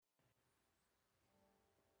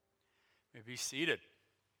may be seated.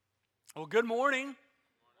 Well, good morning.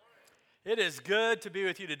 It is good to be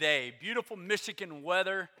with you today. Beautiful Michigan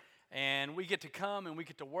weather, and we get to come and we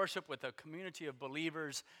get to worship with a community of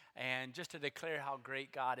believers and just to declare how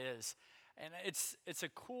great God is. And it's a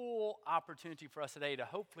cool opportunity for us today to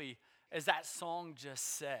hopefully, as that song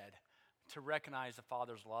just said, to recognize the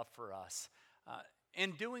Father's love for us.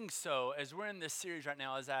 In doing so, as we're in this series right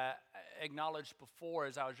now, as I acknowledged before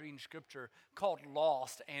as I was reading scripture, called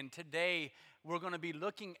Lost, and today we're going to be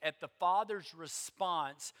looking at the Father's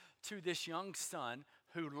response to this young son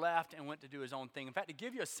who left and went to do his own thing. In fact, to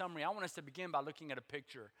give you a summary, I want us to begin by looking at a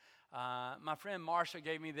picture. My friend Marsha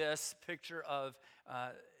gave me this picture of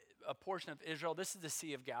a portion of Israel. This is the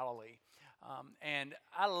Sea of Galilee, and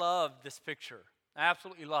I love this picture. I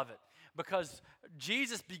absolutely love it. Because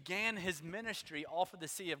Jesus began his ministry off of the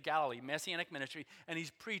Sea of Galilee, messianic ministry, and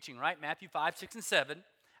he's preaching, right? Matthew 5, 6, and 7.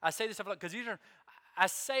 I say this because I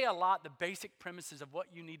say a lot the basic premises of what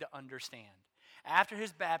you need to understand. After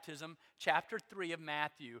his baptism, chapter 3 of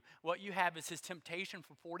Matthew, what you have is his temptation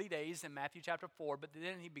for 40 days in Matthew chapter 4, but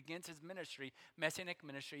then he begins his ministry, messianic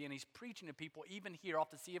ministry, and he's preaching to people even here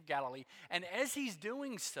off the Sea of Galilee. And as he's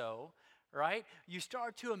doing so, right, you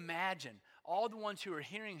start to imagine all the ones who are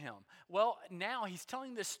hearing him. Well, now he's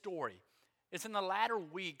telling this story. It's in the latter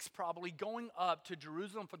weeks, probably going up to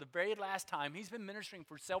Jerusalem for the very last time. He's been ministering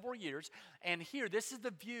for several years, and here, this is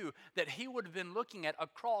the view that he would have been looking at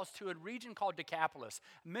across to a region called Decapolis.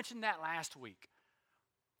 I mentioned that last week.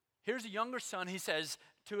 Here's a younger son. He says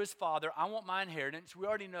to his father, I want my inheritance. We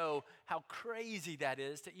already know how crazy that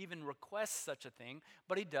is to even request such a thing,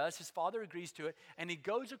 but he does. His father agrees to it, and he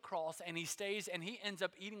goes across, and he stays, and he ends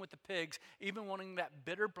up eating with the pigs, even wanting that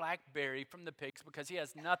bitter black berry from the pigs because he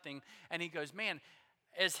has nothing. And he goes, man,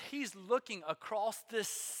 as he's looking across this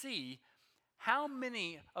sea, how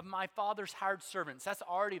many of my father's hired servants, that's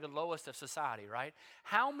already the lowest of society, right?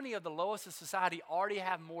 How many of the lowest of society already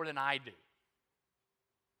have more than I do?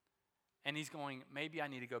 And he's going, maybe I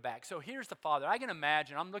need to go back. So here's the father. I can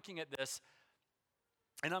imagine, I'm looking at this,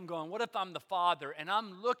 and I'm going, what if I'm the father, and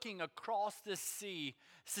I'm looking across this sea.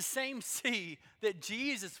 It's the same sea that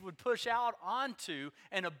Jesus would push out onto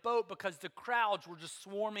in a boat because the crowds were just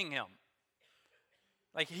swarming him.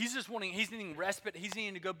 Like he's needing respite. He's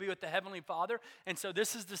needing to go be with the Heavenly Father. And so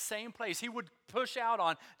this is the same place he would push out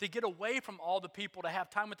on to get away from all the people, to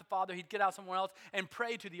have time with the Father. He'd get out somewhere else and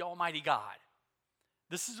pray to the Almighty God.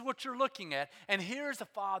 This is what you're looking at. And here's the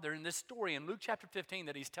Father in this story in Luke chapter 15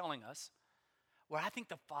 that he's telling us, where I think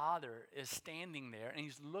the Father is standing there and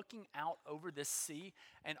he's looking out over this sea,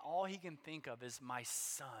 and all he can think of is, my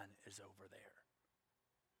son is over there.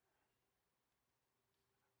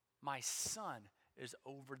 My son is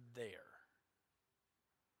over there.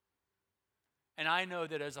 And I know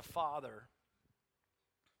that as a father,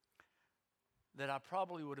 that I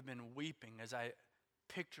probably would have been weeping as I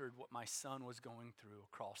pictured what my son was going through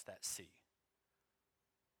across that sea.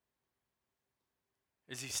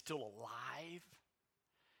 Is he still alive?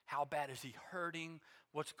 How bad is he hurting?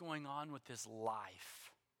 What's going on with his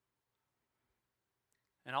life?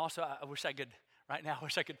 And also, I wish I could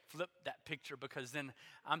flip that picture, because then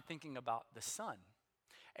I'm thinking about the son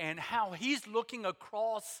and how he's looking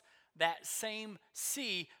across that same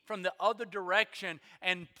sea from the other direction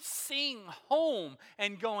and seeing home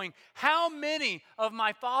and going, how many of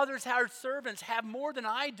my father's hired servants have more than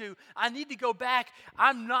I do? I need to go back.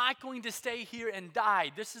 I'm not going to stay here and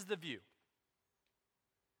die. This is the view.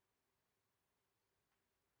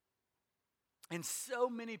 And so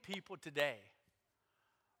many people today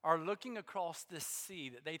are looking across this sea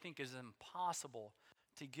that they think is impossible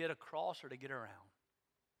to get across or to get around.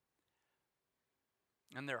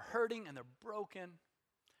 And they're hurting and they're broken.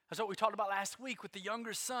 That's what we talked about last week with the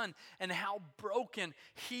younger son and how broken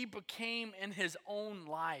he became in his own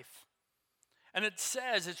life. And it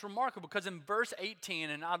says, it's remarkable because in verse 18,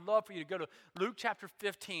 and I'd love for you to go to Luke chapter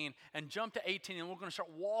 15 and jump to 18, and we're going to start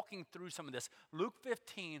walking through some of this. Luke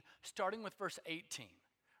 15, starting with verse 18,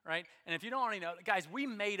 right? And if you don't already know, guys, we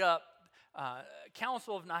made up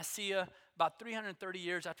Council of Nicaea about 330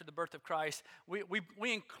 years after the birth of Christ.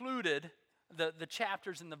 We included the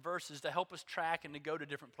chapters and the verses to help us track and to go to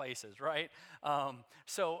different places, right?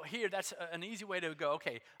 So here, that's an easy way to go,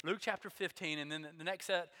 okay, Luke chapter 15, and then the next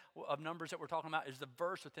set of numbers that we're talking about is the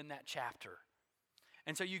verse within that chapter.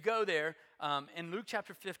 And so you go there in Luke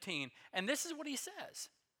chapter 15, and this is what he says.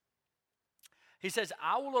 He says,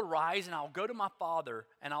 I will arise and I'll go to my father,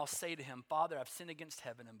 and I'll say to him, Father, I've sinned against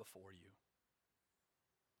heaven and before you.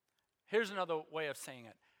 Here's another way of saying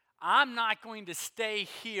it. I'm not going to stay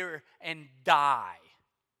here and die.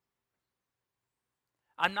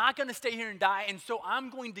 I'm not going to stay here and die, and so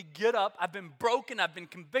I'm going to get up. I've been broken. I've been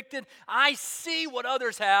convicted. I see what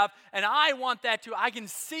others have, and I want that too. I can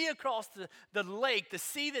see across the lake, the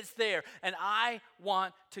sea that's there, and I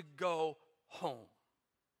want to go home.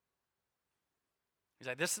 He's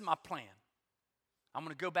like, this is my plan. I'm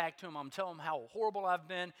going to go back to him. I'm going to tell him how horrible I've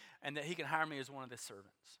been and that he can hire me as one of his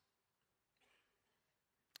servants.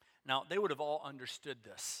 Now, they would have all understood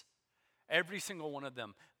this, every single one of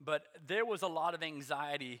them. But there was a lot of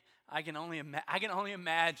anxiety. I can only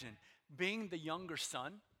imagine being the younger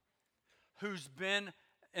son who's been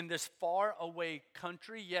in this far away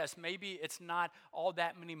country. Yes, maybe it's not all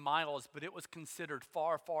that many miles, but it was considered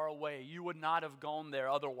far, far away. You would not have gone there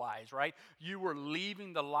otherwise, right? You were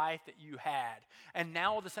leaving the life that you had. And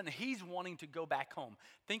now all of a sudden, he's wanting to go back home.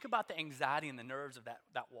 Think about the anxiety and the nerves of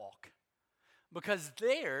that walk. Because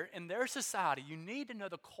there, in their society, you need to know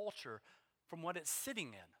the culture from what it's sitting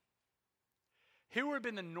in. Here would have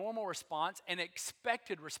been the normal response and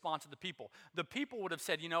expected response of the people. The people would have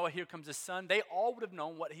said, you know what, here comes his son. They all would have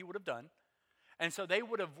known what he would have done. And so they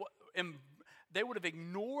would have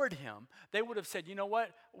ignored him. They would have said, you know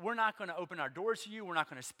what, we're not going to open our doors to you. We're not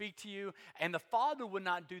going to speak to you. And the father would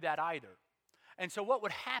not do that either. And so what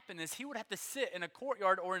would happen is he would have to sit in a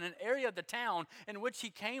courtyard or in an area of the town in which he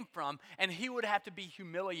came from, and he would have to be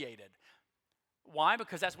humiliated. Why?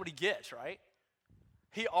 Because that's what he gets, right?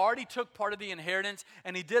 He already took part of the inheritance,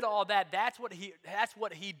 and he did all that. That's what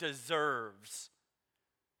he deserves.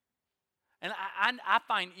 And I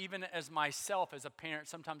find even as myself, as a parent,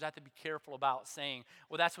 sometimes I have to be careful about saying,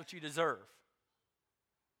 well, that's what you deserve.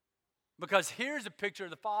 Because here's a picture of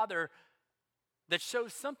the father that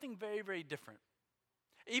shows something very, very different.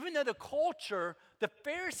 Even though the culture, the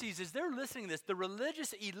Pharisees, as they're listening to this, the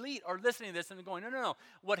religious elite are listening to this and they're going, no.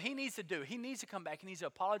 What he needs to do, he needs to come back, he needs to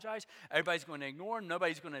apologize. Everybody's going to ignore him.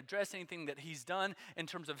 Nobody's going to address anything that he's done in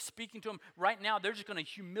terms of speaking to him. Right now, they're just going to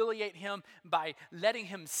humiliate him by letting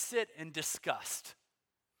him sit in disgust.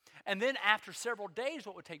 And then after several days,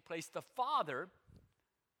 what would take place? The father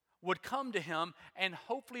would come to him and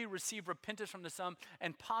hopefully receive repentance from the son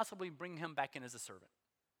and possibly bring him back in as a servant.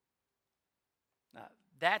 Now,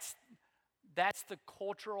 that's the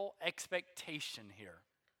cultural expectation here.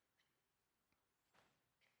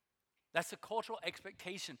 That's the cultural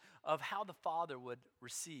expectation of how the father would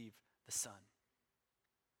receive the son.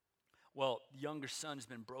 Well, the younger son has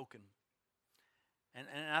been broken. And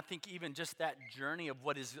I think even just that journey of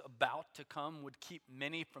what is about to come would keep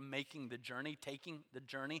many from making the journey, taking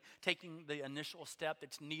the initial step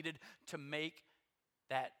that's needed to make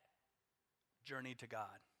that journey to God.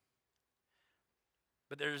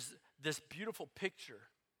 But there's this beautiful picture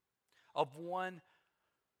of one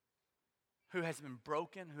who has been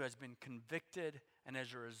broken, who has been convicted, and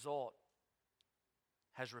as a result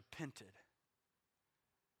has repented.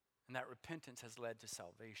 And that repentance has led to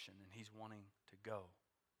salvation, and he's wanting to go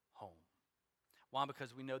home. Why?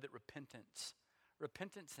 Because we know that repentance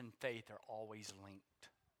and faith are always linked.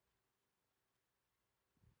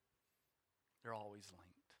 They're always linked.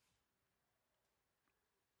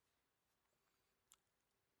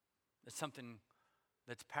 It's something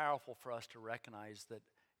that's powerful for us to recognize that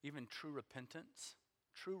even true repentance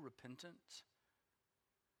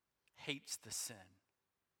hates the sin,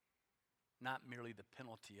 not merely the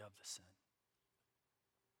penalty of the sin.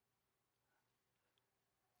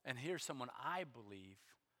 And here's someone, I believe,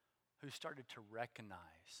 who started to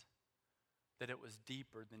recognize that it was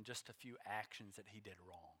deeper than just a few actions that he did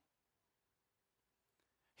wrong.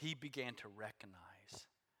 He began to recognize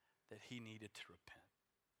that he needed to repent.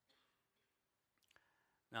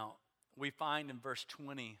 Now, we find in verse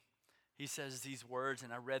 20, he says these words,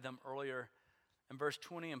 and I read them earlier. In verse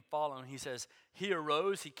 20 and following, he says, he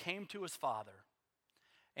arose, he came to his father.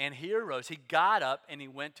 And he arose, he got up, and he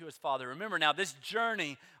went to his father. Remember now, this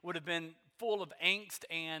journey would have been full of angst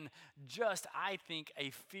and just, I think,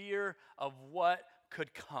 a fear of what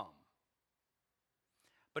could come.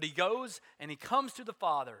 But he goes and he comes to the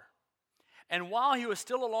father. And while he was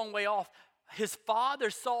still a long way off, his father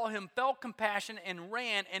saw him, felt compassion, and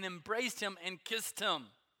ran and embraced him and kissed him.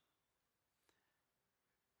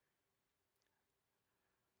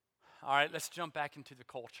 All right, let's jump back into the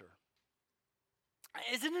culture.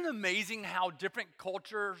 Isn't it amazing how different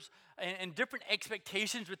cultures and different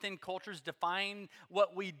expectations within cultures define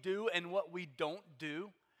what we do and what we don't do?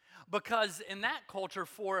 Because in that culture,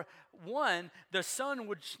 for one, the son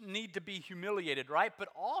would need to be humiliated, right? But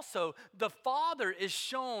also, the father is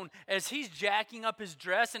shown as he's jacking up his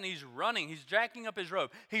dress and he's running. He's jacking up his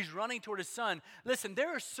robe. He's running toward his son. Listen,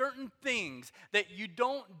 there are certain things that you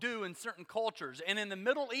don't do in certain cultures. And in the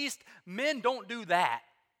Middle East, men don't do that.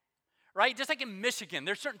 right? Just like in Michigan,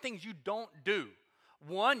 there's certain things you don't do.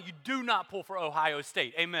 One, you do not pull for Ohio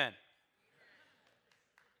State. Amen.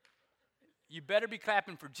 You better be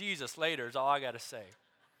clapping for Jesus later is all I got to say.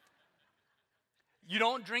 You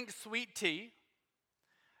don't drink sweet tea.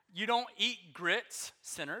 You don't eat grits,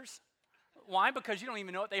 sinners. Why? Because you don't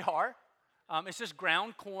even know what they are. It's just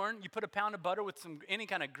ground corn. You put a pound of butter with any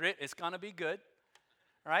kind of grit, it's going to be good.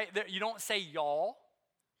 Right? You don't say y'all.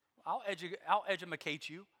 I'll educate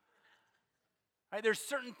you. Right? There's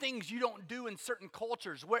certain things you don't do in certain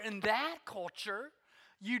cultures, where in that culture,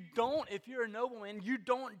 you don't, if you're a nobleman, you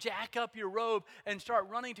don't jack up your robe and start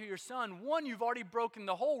running to your son. One, you've already broken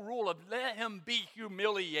the whole rule of let him be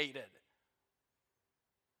humiliated.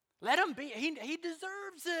 Let him be. He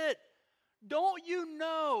deserves it. Don't you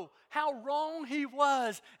know how wrong he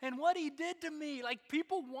was and what he did to me? Like,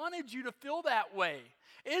 people wanted you to feel that way.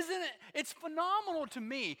 Isn't it? It's phenomenal to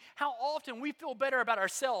me how often we feel better about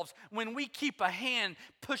ourselves when we keep a hand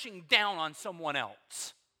pushing down on someone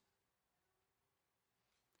else.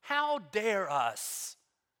 How dare us?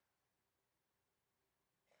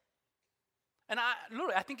 And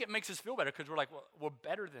I think it makes us feel better because we're like, well, we're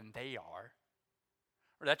better than they are.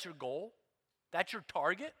 Or that's your goal? That's your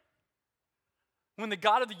target? When the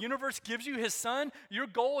God of the universe gives you his son, your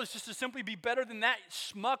goal is just to simply be better than that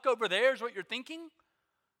schmuck over there is what you're thinking?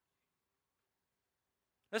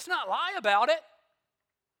 Let's not lie about it.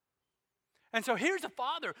 And so here's a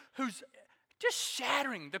father who's just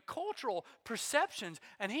shattering the cultural perceptions.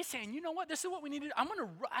 And he's saying, you know what? This is what we need to do.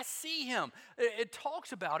 I see him. It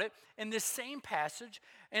talks about it in this same passage.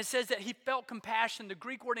 And it says that he felt compassion. The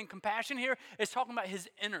Greek word in compassion here is talking about his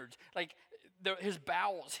innards, like his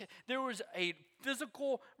bowels. There was a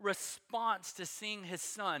physical response to seeing his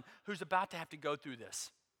son who's about to have to go through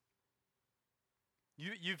this.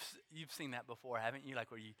 You've seen that before, haven't you? Like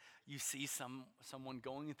where you see someone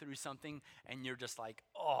going through something and you're just like,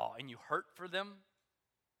 oh, and you hurt for them.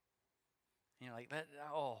 And you're like,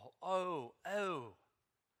 oh.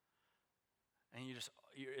 And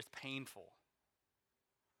it's painful.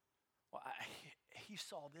 Well, he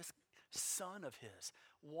saw this son of his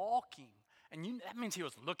walking. And that means he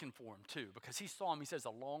was looking for him too, because he saw him, he says, a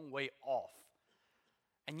long way off.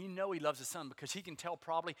 And you know he loves his son because he can tell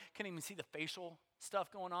probably, can't even see the facial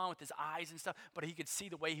stuff going on with his eyes and stuff, but he could see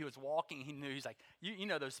the way he was walking. He knew, he's like, you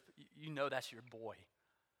know that's your boy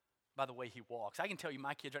by the way he walks. I can tell you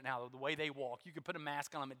my kids right now, the way they walk, you can put a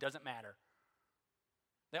mask on them, it doesn't matter.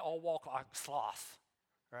 They all walk like sloths,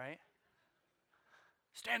 right?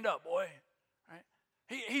 Stand up, boy, right?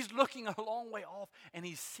 He's looking a long way off, and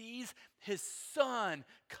he sees his son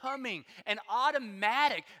coming, and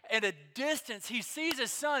automatic, at a distance, he sees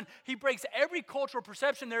his son. He breaks every cultural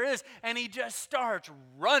perception there is, and he just starts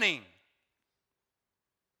running.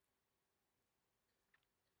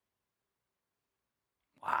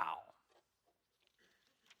 Wow.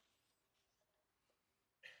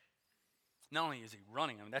 Not only is he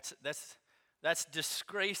running, I mean, that's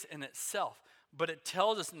disgrace in itself. But it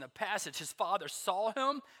tells us in the passage, his father saw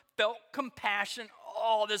him, felt compassion.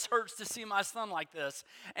 Oh, this hurts to see my son like this.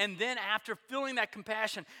 And then after feeling that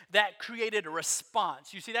compassion, that created a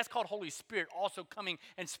response. You see, that's called Holy Spirit also coming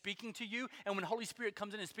and speaking to you. And when Holy Spirit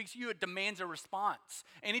comes in and speaks to you, it demands a response.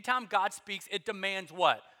 Anytime God speaks, it demands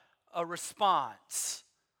what? A response.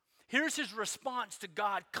 Here's his response to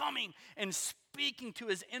God coming and speaking to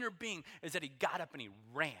his inner being, is that he got up and he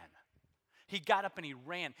ran. He got up and he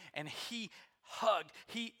ran, and he hugged,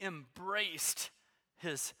 he embraced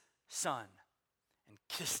his son and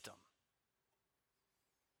kissed him.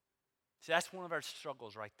 See, that's one of our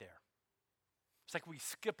struggles right there. It's like we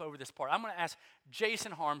skip over this part. I'm going to ask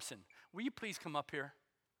Jason Harmson, will you please come up here?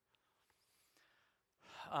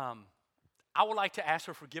 I would like to ask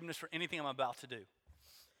for forgiveness for anything I'm about to do.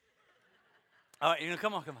 All right,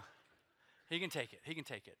 come on. He can take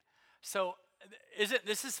it. So,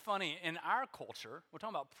 this is funny. In our culture, we're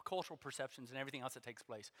talking about cultural perceptions and everything else that takes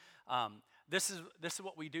place. This is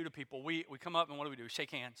what we do to people. We come up and what do?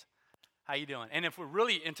 Shake hands. How you doing? And if we're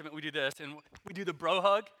really intimate, we do this, and we do the bro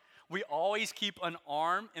hug. We always keep an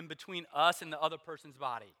arm in between us and the other person's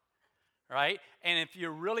body, right? And if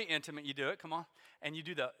you're really intimate, you do it. Come on, and you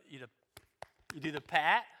do the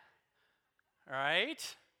pat,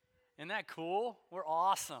 right? Isn't that cool? We're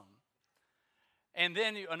awesome. And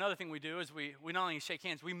then another thing we do is we not only shake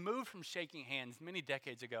hands, we moved from shaking hands many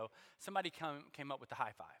decades ago. Somebody came up with the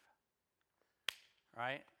high five,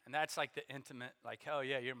 right? And that's like the intimate, like, oh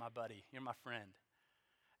yeah, you're my buddy, you're my friend.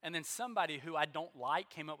 And then somebody who I don't like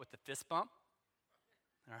came up with the fist bump,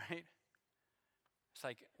 all right? It's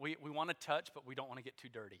like we want to touch, but we don't want to get too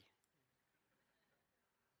dirty.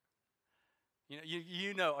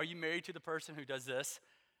 You know, are you married to the person who does this,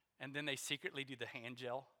 and then they secretly do the hand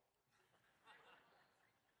gel?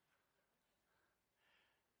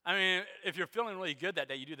 I mean, if you're feeling really good that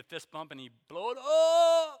day, you do the fist bump and you blow it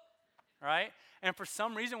up, right? And for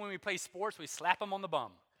some reason, when we play sports, we slap them on the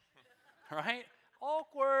bum, right?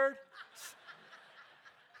 Awkward.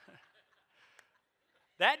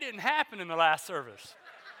 That didn't happen in the last service.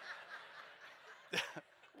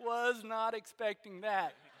 Was not expecting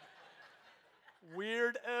that.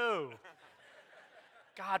 Weirdo.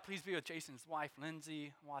 God, please be with Jason's wife,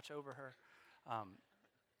 Lindsay. Watch over her.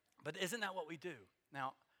 But isn't that what we do?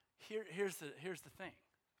 Now, here's the thing.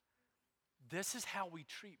 This is how we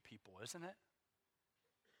treat people, isn't it?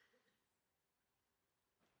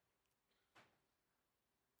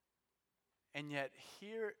 And yet,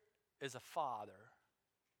 here is a father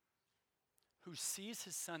who sees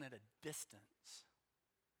his son at a distance.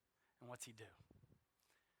 And what's he do?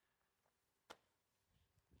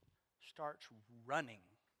 Starts running.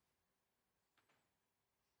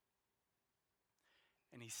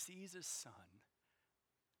 And he sees his son,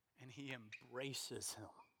 and he embraces him.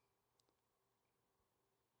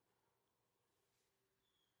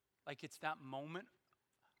 Like it's that moment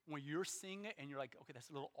when you're seeing it and you're like, okay, that's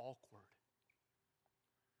a little awkward.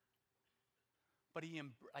 But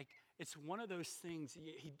it's one of those things,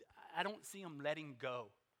 I don't see him letting go.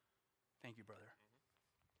 Thank you, brother.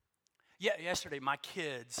 Yeah, yesterday my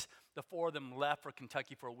kids, the 4 of them left for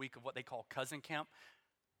Kentucky for a week of what they call cousin camp.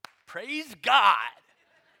 Praise God.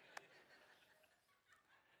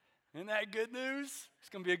 Isn't that good news? It's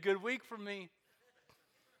going to be a good week for me.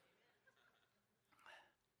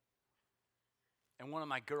 And one of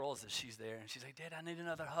my girls, she's there, and she's like, Dad, I need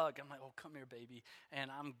another hug. I'm like, oh, come here, baby.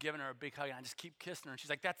 And I'm giving her a big hug, and I just keep kissing her. And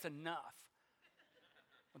she's like, that's enough.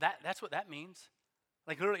 That's what that means.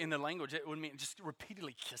 Like literally in the language, it would mean just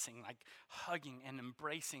repeatedly kissing, like hugging and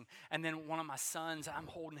embracing. And then one of my sons, I'm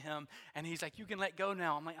holding him, and he's like, you can let go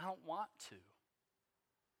now. I'm like, I don't want to.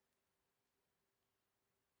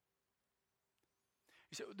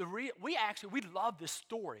 So we love this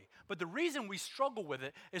story, but the reason we struggle with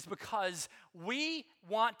it is because we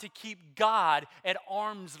want to keep God at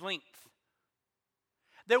arm's length.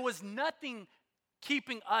 There was nothing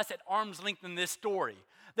keeping us at arm's length in this story.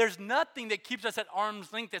 There's nothing that keeps us at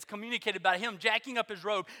arm's length that's communicated by him jacking up his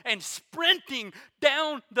robe and sprinting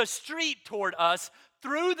down the street toward us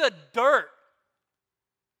through the dirt.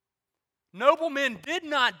 Noblemen did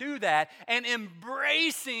not do that, and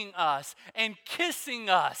embracing us and kissing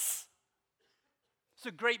us. It's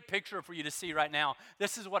a great picture for you to see right now.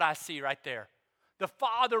 This is what I see right there. The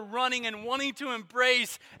father running and wanting to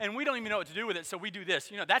embrace, and we don't even know what to do with it, so we do this.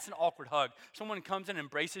 You know, that's an awkward hug. Someone comes in and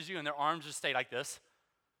embraces you, and their arms just stay like this.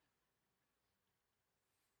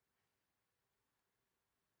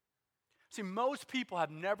 See, most people have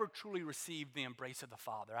never truly received the embrace of the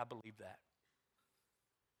Father. I believe that.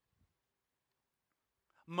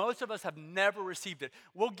 Most of us have never received it.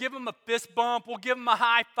 We'll give them a fist bump. We'll give them a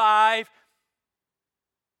high five.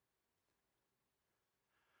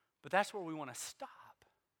 But that's where we want to stop.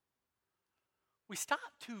 We stop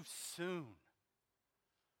too soon.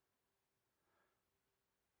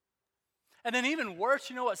 And then even worse,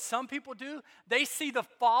 you know what some people do? They see the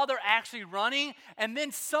Father actually running, and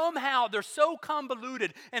then somehow they're so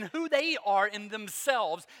convoluted in who they are in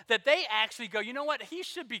themselves that they actually go, you know what? He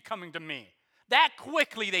should be coming to me. That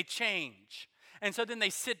quickly they change. And so then they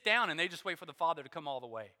sit down and they just wait for the Father to come all the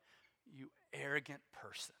way. You arrogant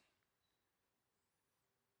person.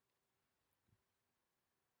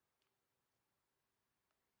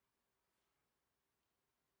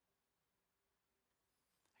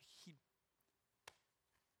 He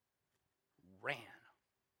ran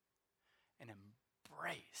and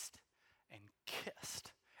embraced and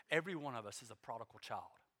kissed. Every one of us is a prodigal child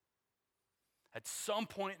at some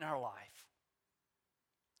point in our life.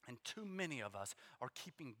 And too many of us are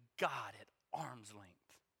keeping God at arm's length.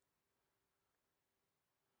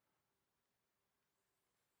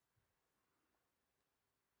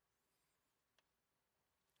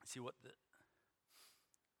 See, what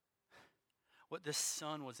this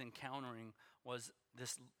son was encountering was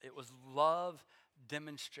this. It was love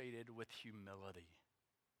demonstrated with humility.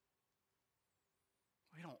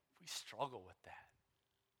 We struggle with that.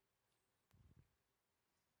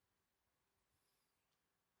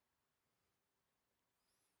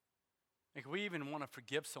 Like we even want to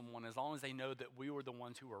forgive someone as long as they know that we were the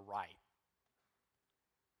ones who were right.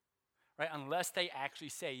 Right? Unless they actually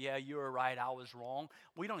say, yeah, you were right, I was wrong,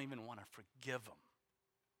 we don't even want to forgive them.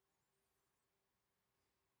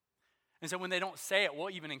 And so when they don't say it,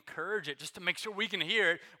 we'll even encourage it just to make sure we can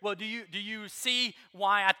hear it. Well, do you see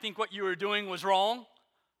why I think what you were doing was wrong?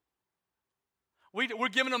 We're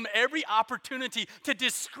giving them every opportunity to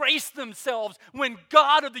disgrace themselves when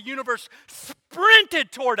God of the universe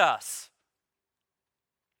sprinted toward us.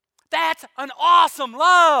 That's an awesome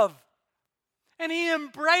love. And he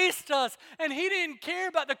embraced us, and he didn't care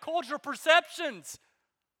about the cultural perceptions.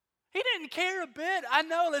 He didn't care a bit. I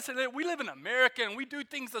know, listen, we live in America and we do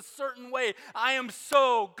things a certain way. I am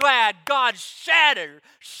so glad God shattered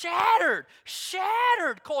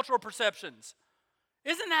cultural perceptions.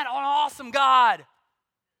 Isn't that an awesome God?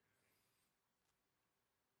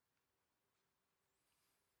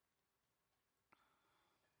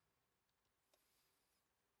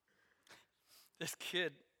 This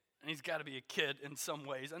kid, and he's got to be a kid in some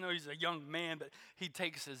ways. I know he's a young man, but he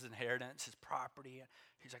takes his inheritance, his property.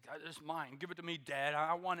 He's like, this is mine. Give it to me, Dad.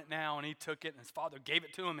 I want it now. And he took it, and his father gave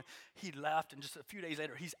it to him, and he left. And just a few days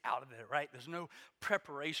later, he's out of it, right? There's no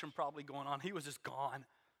preparation probably going on. He was just gone.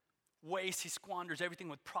 Waste, he squanders everything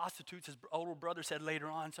with prostitutes, his older brother said later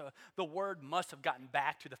on. So the word must have gotten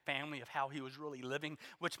back to the family of how he was really living,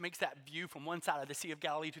 which makes that view from one side of the Sea of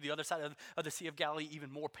Galilee to the other side of the Sea of Galilee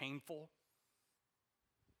even more painful.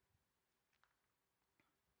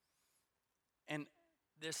 And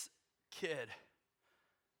this kid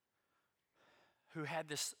who had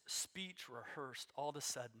this speech rehearsed all of a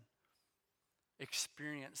sudden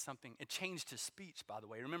experienced something. It changed his speech, by the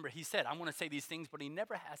way. Remember, he said, I want to say these things, but he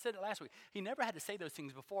never had, I said it last week, he never had to say those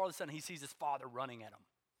things before all of a sudden he sees his father running at him.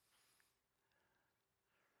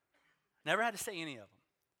 Never had to say any of them.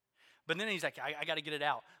 But then he's like, I got to get it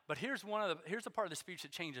out. But here's the part of the speech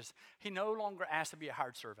that changes. He no longer asked to be a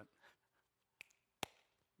hired servant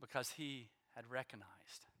because he had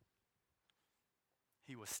recognized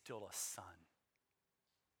he was still a son.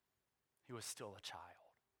 He was still a child.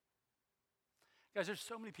 Guys, there's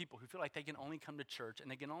so many people who feel like they can only come to church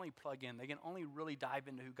and they can only plug in, they can only really dive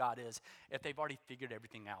into who God is if they've already figured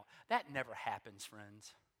everything out. That never happens,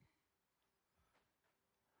 friends.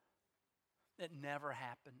 It never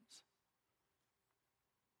happens.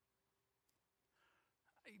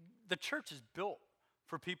 The church is built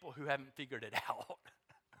for people who haven't figured it out.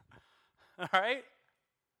 All right?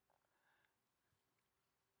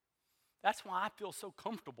 That's why I feel so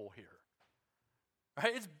comfortable here.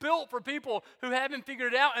 Right? It's built for people who haven't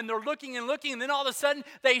figured it out, and they're looking, and then all of a sudden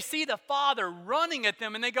they see the Father running at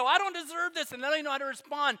them, and they go, I don't deserve this, and they don't know how to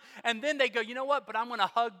respond. And then they go, you know what, but I'm going to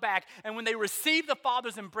hug back. And when they receive the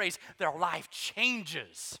Father's embrace, their life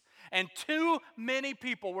changes. And too many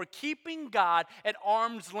people were keeping God at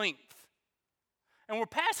arm's length. And we're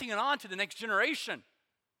passing it on to the next generation.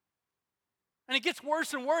 And it gets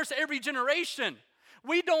worse and worse every generation.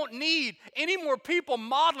 We don't need any more people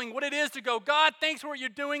modeling what it is to go, God, thanks for what you're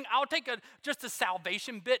doing. I'll take just a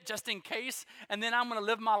salvation bit just in case, and then I'm going to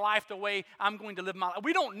live my life the way I'm going to live my life.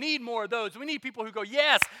 We don't need more of those. We need people who go,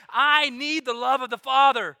 yes, I need the love of the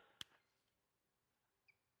Father.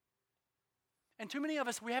 And too many of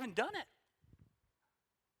us, we haven't done it.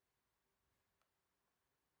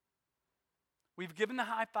 We've given the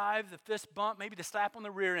high five, the fist bump, maybe the slap on the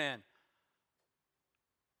rear end.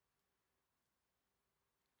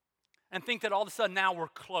 And think that all of a sudden now we're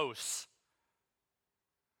close.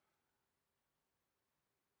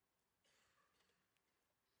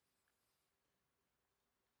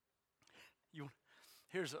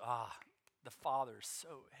 Here's the Father.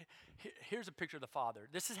 Here's a picture of the Father.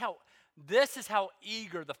 This is how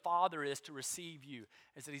eager the Father is to receive you.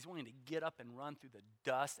 Is that He's willing to get up and run through the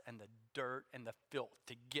dust and the dirt and the filth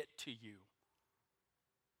to get to you.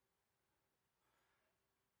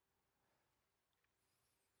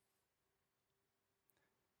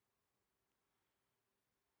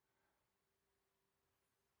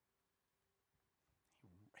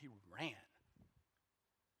 He ran.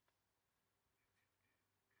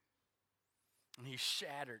 And he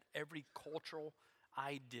shattered every cultural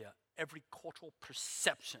idea, every cultural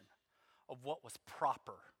perception of what was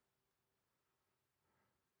proper.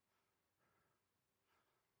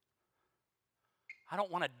 I don't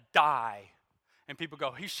want to die. And people go,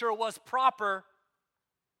 he sure was proper.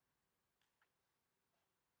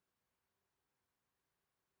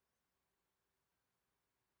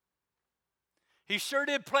 He sure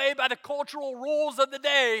did play by the cultural rules of the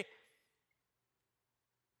day.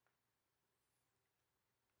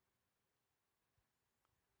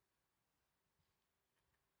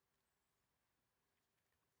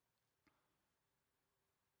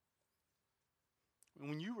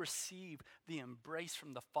 when you receive the embrace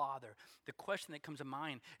from the Father, the question that comes to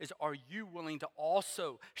mind is, are you willing to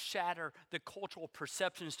also shatter the cultural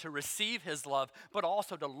perceptions to receive his love, but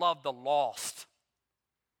also to love the lost?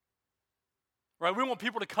 Right? We want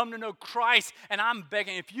people to come to know Christ, and I'm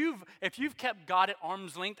begging, if you've kept God at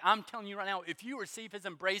arm's length, I'm telling you right now, if you receive his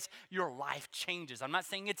embrace, your life changes. I'm not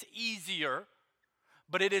saying it's easier,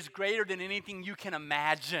 but it is greater than anything you can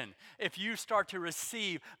imagine if you start to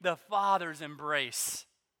receive the Father's embrace.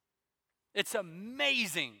 It's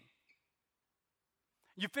amazing.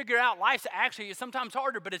 You figure out life's actually sometimes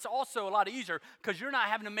harder, but it's also a lot easier because you're not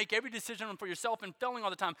having to make every decision for yourself and failing all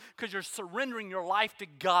the time because you're surrendering your life to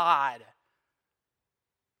God.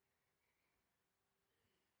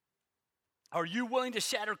 Are you willing to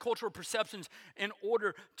shatter cultural perceptions in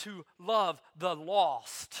order to love the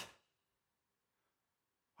lost?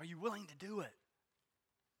 Are you willing to do it?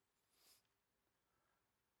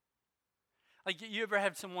 Like, you ever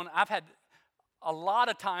had someone, I've had a lot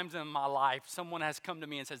of times in my life, someone has come to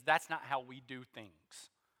me and says, that's not how we do things.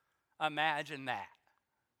 Imagine that.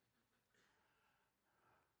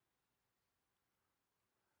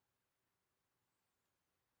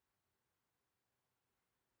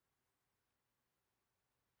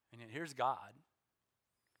 And yet here's God,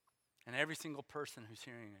 and every single person who's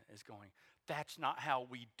hearing it is going, that's not how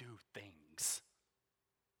we do things.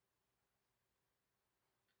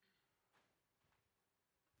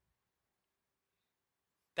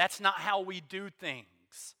 That's not how we do things.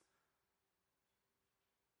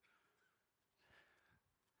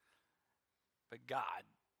 But God,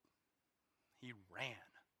 he ran.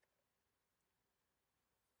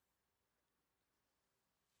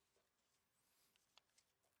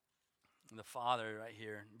 And the Father right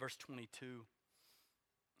here, in verse 22,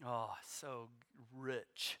 oh, so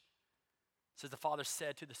rich. It says the Father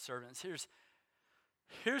said to the servants,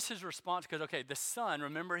 here's his response, because, okay, the Son,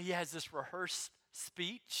 remember, he has this rehearsed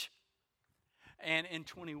speech. And in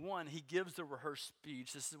 21, he gives the rehearsed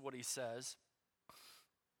speech. This is what he says.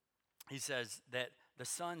 He says that the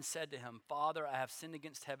Son said to him, Father, I have sinned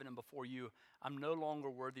against heaven and before you. I'm no longer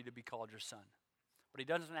worthy to be called your son. But he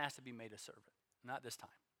doesn't ask to be made a servant. Not this time.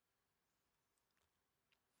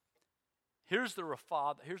 Here's the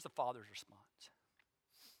Father's response.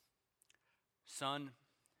 Son,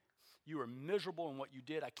 you are miserable in what you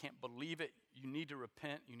did. I can't believe it. You need to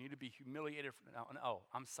repent. You need to be humiliated. Oh,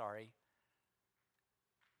 I'm sorry.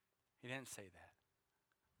 He didn't say that.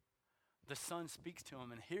 The Son speaks to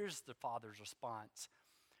him, and here's the Father's response.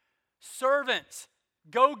 Servants,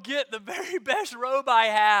 go get the very best robe I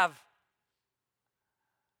have.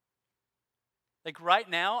 Like right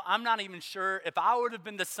now, I'm not even sure if I would have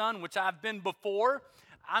been the Son, which I've been before,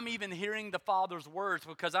 I'm even hearing the Father's words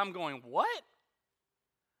because I'm going, what?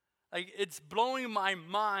 Like, it's blowing my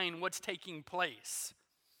mind what's taking place.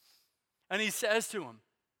 And he says to him,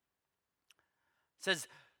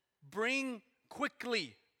 bring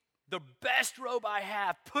quickly the best robe I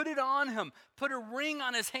have, put it on him, put a ring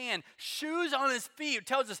on his hand, shoes on his feet. It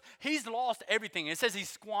tells us he's lost everything. It says he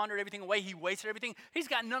squandered everything away, he wasted everything. He's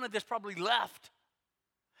got none of this probably left.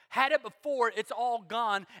 Had it before, it's all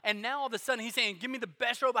gone, and now all of a sudden he's saying, give me the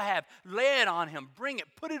best robe I have, lay it on him, bring it,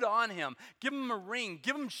 put it on him, give him a ring,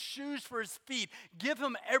 give him shoes for his feet, give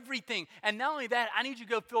him everything. And not only that, I need you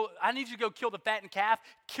to go kill the fattened calf,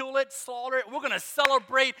 kill it, slaughter it. We're going to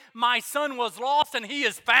celebrate my son was lost and he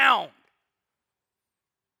is found.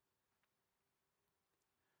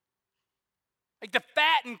 Like the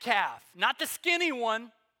fattened calf, not the skinny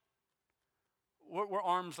one. We're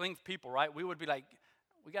arm's length people, right? We would be like,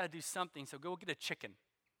 we got to do something, so go get a chicken.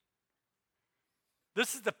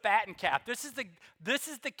 This is the fattened calf. This is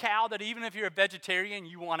the cow that even if you're a vegetarian,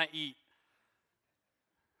 you want to eat.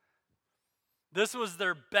 This was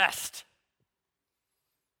their best.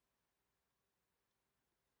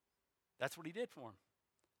 That's what he did for him.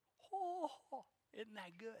 Oh, isn't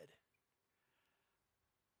that good?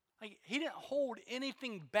 Like, he didn't hold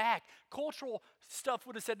anything back. Cultural stuff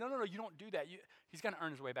would have said, no, you don't do that. He's got to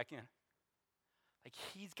earn his way back in. Like,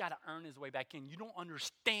 he's got to earn his way back in. You don't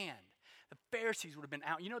understand. The Pharisees would have been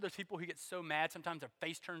out. You know those people who get so mad sometimes their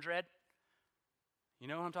face turns red? You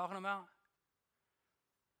know what I'm talking about?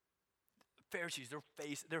 The Pharisees,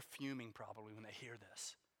 they're fuming probably when they hear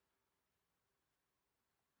this.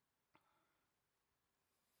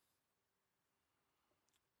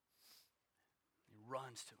 He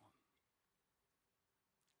runs to him.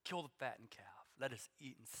 Kill the fattened calf. Let us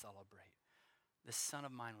eat and celebrate. This son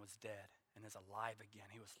of mine was dead and is alive again.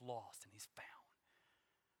 He was lost and he's found.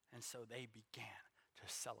 And so they began to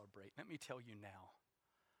celebrate. Let me tell you now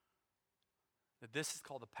that this is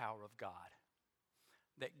called the power of God.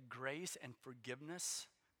 that grace and forgiveness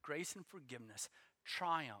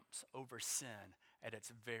triumphs over sin at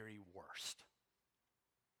its very worst.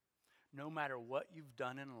 No matter what you've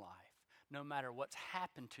done in life, no matter what's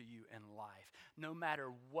happened to you in life, no matter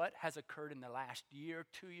what has occurred in the last year,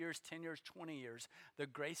 2 years, 10 years, 20 years, the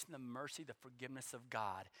grace and the mercy, the forgiveness of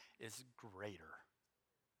God is greater.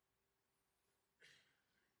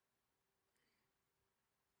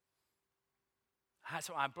 That's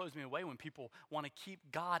why it blows me away when people want to keep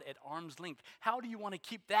God at arm's length. How do you want to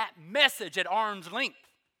keep that message at arm's length?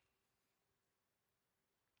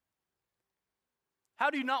 How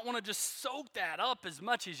do you not want to just soak that up as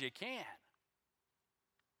much as you can?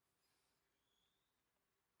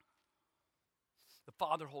 The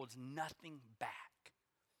Father holds nothing back.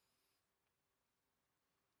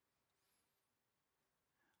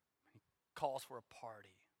 He calls for a party.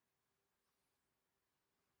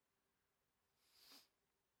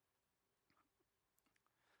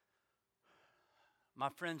 My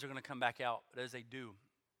friends are going to come back out, but as they do,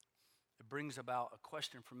 it brings about a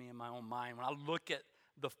question for me in my own mind. When I look at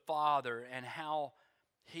the Father and how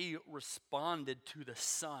he responded to the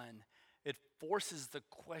Son, it forces the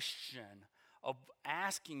question of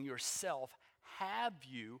asking yourself, have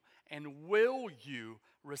you and will you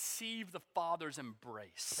receive the Father's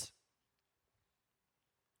embrace?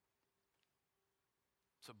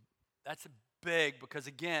 So that's big because,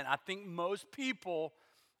 again, I think most people,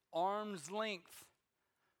 arm's length.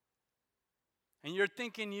 And you're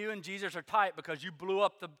thinking you and Jesus are tight because you blew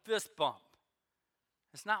up the fist bump.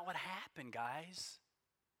 That's not what happened, guys.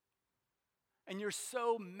 And you're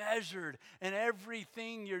so measured in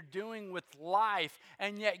everything you're doing with life,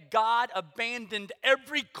 and yet God abandoned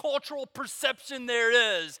every cultural perception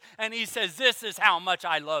there is, and he says, this is how much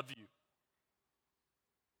I love you.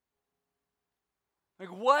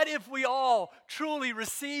 Like, what if we all truly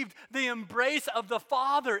received the embrace of the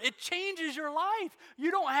Father? It changes your life. You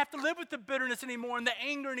don't have to live with the bitterness anymore and the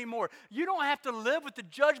anger anymore. You don't have to live with the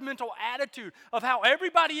judgmental attitude of how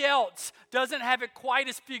everybody else doesn't have it quite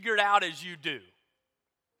as figured out as you do.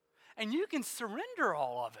 And you can surrender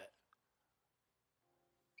all of it.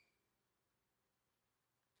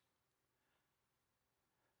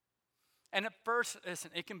 And at first, listen,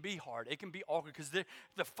 it can be hard. It can be awkward because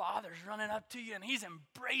the Father's running up to you and he's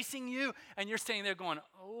embracing you. And you're standing there going,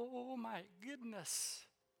 oh my goodness.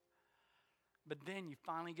 But then you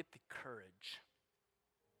finally get the courage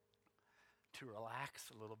to relax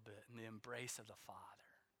a little bit in the embrace of the Father.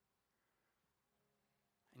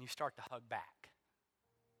 And you start to hug back.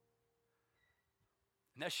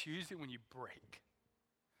 And that's usually when you break.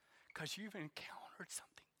 Because you've encountered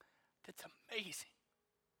something that's amazing.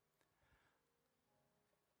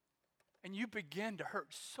 And you begin to hurt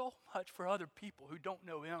so much for other people who don't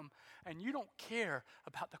know him, and you don't care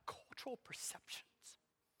about the cultural perceptions.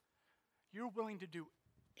 You're willing to do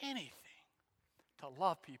anything to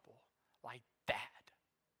love people like that.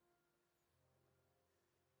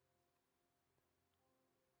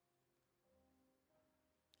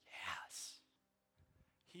 Yes.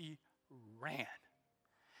 He ran